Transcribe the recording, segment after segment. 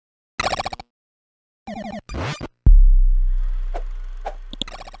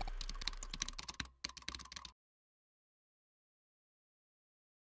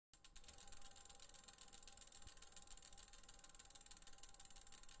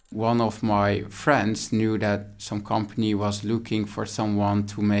One of my friends knew that some company was looking for someone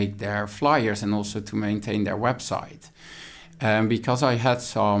to make their flyers and also to maintain their website. And because I had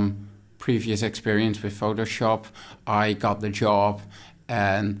some previous experience with Photoshop, I got the job.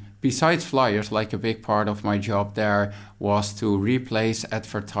 And besides flyers, like a big part of my job there was to replace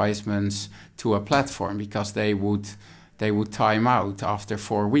advertisements to a platform because they would time out after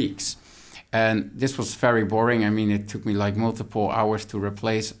 4 weeks. And this was very boring. I mean, it took me like multiple hours to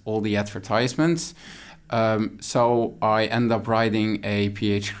replace all the advertisements. So I ended up writing a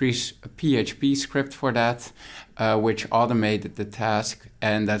PHP script for that, which automated the task.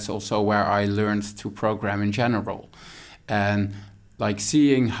 And that's also where I learned to program in general. And like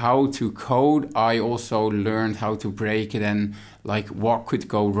seeing how to code, I also learned how to break it and like what could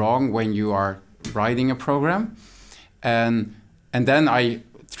go wrong when you are writing a program. And then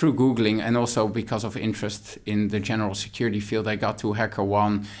through Googling and also because of interest in the general security field, I got to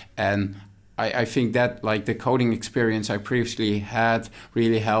HackerOne. And I think that like the coding experience I previously had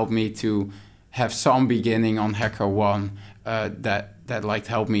really helped me to have some beginning on HackerOne that like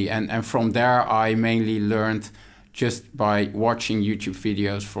helped me. And from there, I mainly learned just by watching YouTube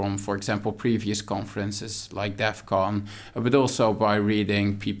videos from, for example, previous conferences like DEF CON, but also by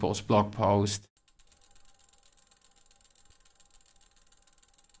reading people's blog posts.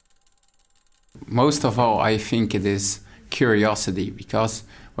 Most of all, I think it is curiosity, because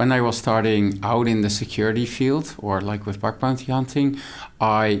when I was starting out in the security field, or like with bug bounty hunting,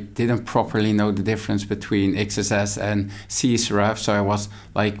 I didn't properly know the difference between XSS and CSRF, so I was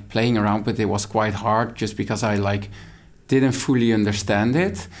like playing around, but it was quite hard just because I like didn't fully understand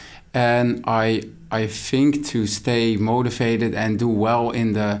it. And I think to stay motivated and do well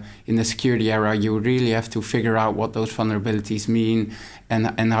in the security era, you really have to figure out what those vulnerabilities mean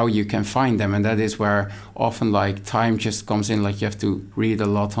and how you can find them. And that is where often like time just comes in, like you have to read a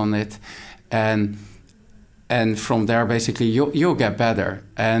lot on it. And from there, basically, you'll get better.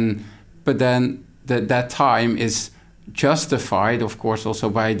 But then that time is justified, of course, also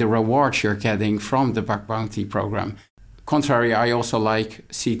by the rewards you're getting from the bug bounty program. Contrary, I also like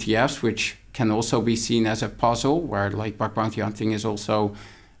CTFs, which can also be seen as a puzzle, where like bug bounty hunting is also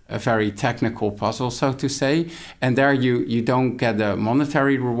a very technical puzzle, so to say. And there you don't get a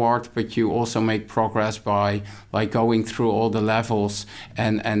monetary reward, but you also make progress by like going through all the levels.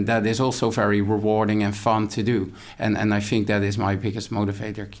 And that is also very rewarding and fun to do. And I think that is my biggest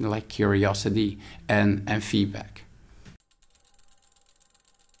motivator, like curiosity and feedback.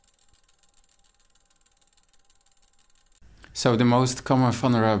 So the most common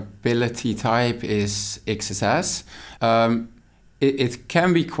vulnerability type is XSS. It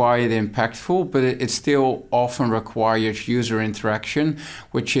can be quite impactful, but it still often requires user interaction,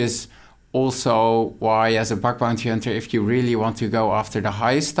 which is also why, as a bug bounty hunter, if you really want to go after the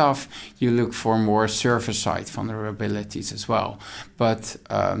high stuff, you look for more server-side vulnerabilities as well. But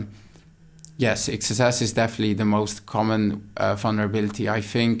yes, XSS is definitely the most common vulnerability. I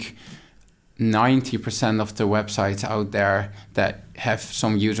think 90% of the websites out there that have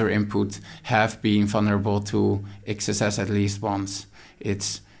some user input have been vulnerable to XSS at least once.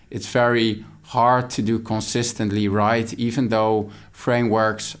 It's very hard to do consistently right, even though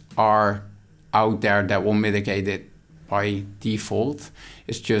frameworks are out there that will mitigate it by default.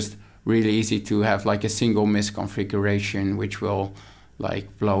 It's just really easy to have like a single misconfiguration which will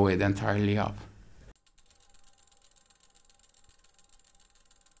like blow it entirely up.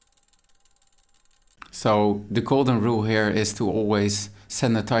 So the golden rule here is to always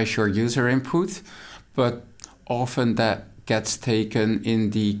sanitize your user input, but often that gets taken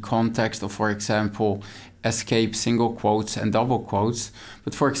in the context of, for example, escape single quotes and double quotes.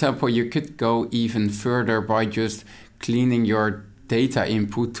 But for example, you could go even further by just cleaning your data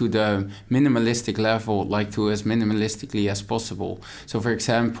input to the minimalistic level, like to as minimalistically as possible. So for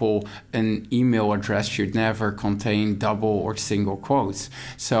example, an email address should never contain double or single quotes.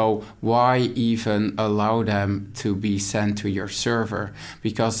 So why even allow them to be sent to your server?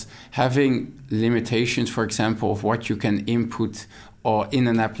 Because having limitations, for example, of what you can input or in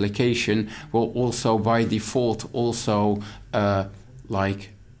an application will also by default also like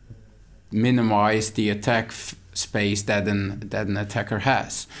minimize the attack space that an attacker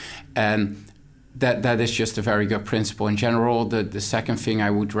has. And that is just a very good principle in general. The second thing I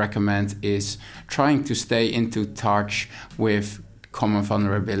would recommend is trying to stay into touch with common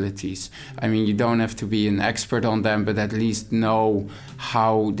vulnerabilities. I mean, you don't have to be an expert on them, but at least know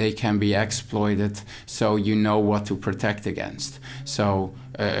how they can be exploited so you know what to protect against. So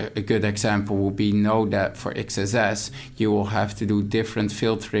a good example would be know that for XSS, you will have to do different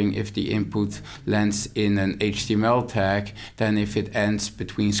filtering if the input lands in an HTML tag than if it ends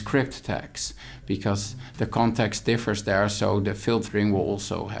between script tags, because the context differs there, so the filtering will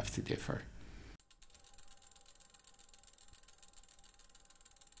also have to differ.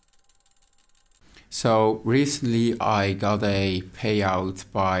 So recently I got a payout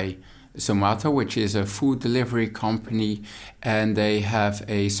by Zomato, which is a food delivery company, and they have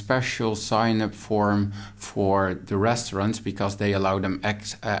a special sign-up form for the restaurants because they allow them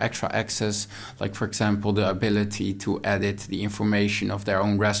extra access, like for example the ability to edit the information of their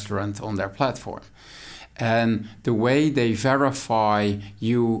own restaurant on their platform. And the way they verify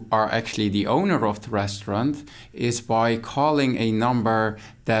you are actually the owner of the restaurant is by calling a number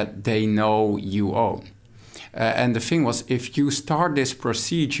that they know you own. And the thing was, if you start this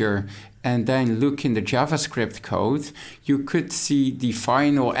procedure and then look in the JavaScript code, you could see the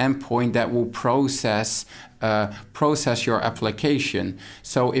final endpoint that will process your application.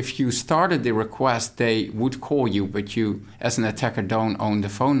 So if you started the request, they would call you, but you, as an attacker, don't own the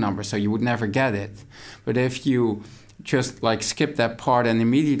phone number, so you would never get it. But if you just like skip that part and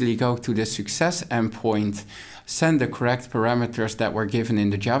immediately go to the success endpoint, send the correct parameters that were given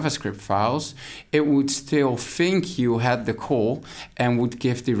in the JavaScript files, it would still think you had the call and would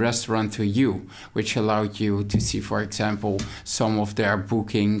give the restaurant to you, which allowed you to see, for example, some of their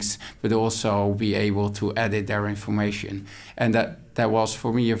bookings, but also be able to edit their information. And that was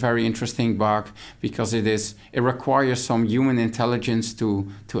for me a very interesting bug, because it requires some human intelligence to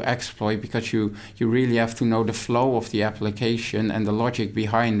exploit, because you really have to know the flow of the application and the logic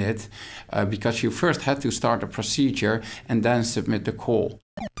behind it, because you first had to start a procedure and then submit the call.